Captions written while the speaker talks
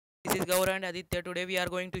This is Gaur and Aditya. Today we are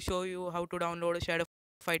going to show you how to download Shadow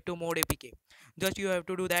Fight 2 Mode APK. Just you have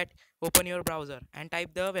to do that. Open your browser and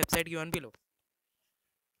type the website given below.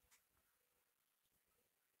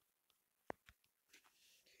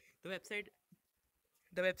 The website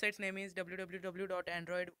the website's name is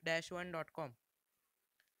www.android-1.com.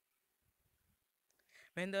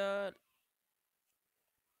 When the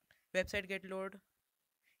website get load,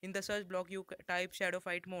 in the search block you type Shadow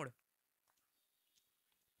Fight Mode.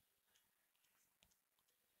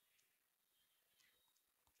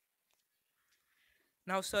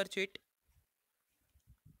 Now search it.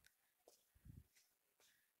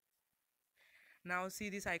 Now see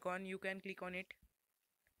this icon, you can click on it.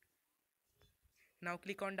 Now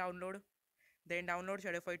click on download. Then download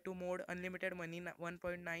Shadow Fight 2 Mode Unlimited Money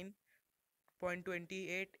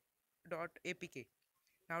 1.9.28.apk.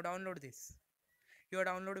 Now download this. Your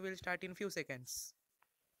download will start in few seconds.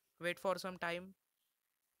 Wait for some time.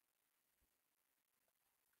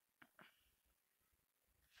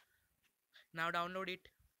 Now download it.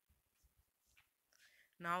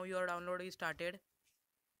 Now your download is started.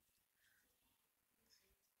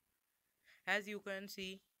 As you can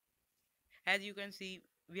see,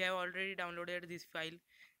 we have already downloaded this file,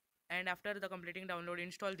 and after the completing download,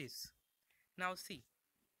 install this. Now see,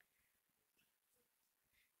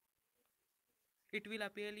 it will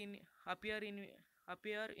appear in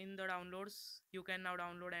the downloads. You can now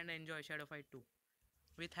download and enjoy Shadow Fight 2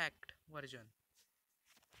 with hacked version.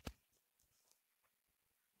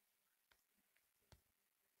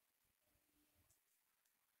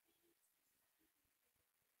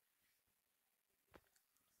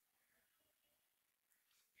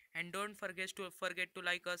 And don't forget to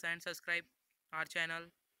like us and subscribe our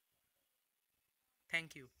channel.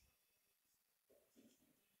 Thank you.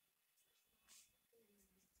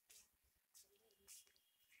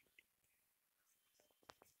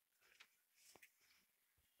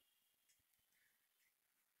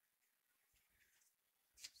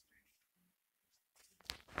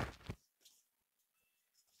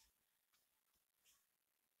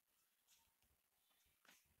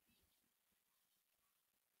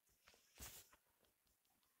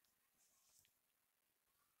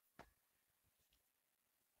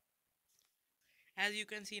 As you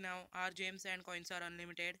can see now, our gems and coins are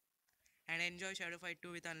unlimited, and enjoy Shadow Fight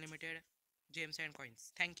 2 with unlimited gems and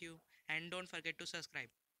coins. Thank you, and don't forget to subscribe.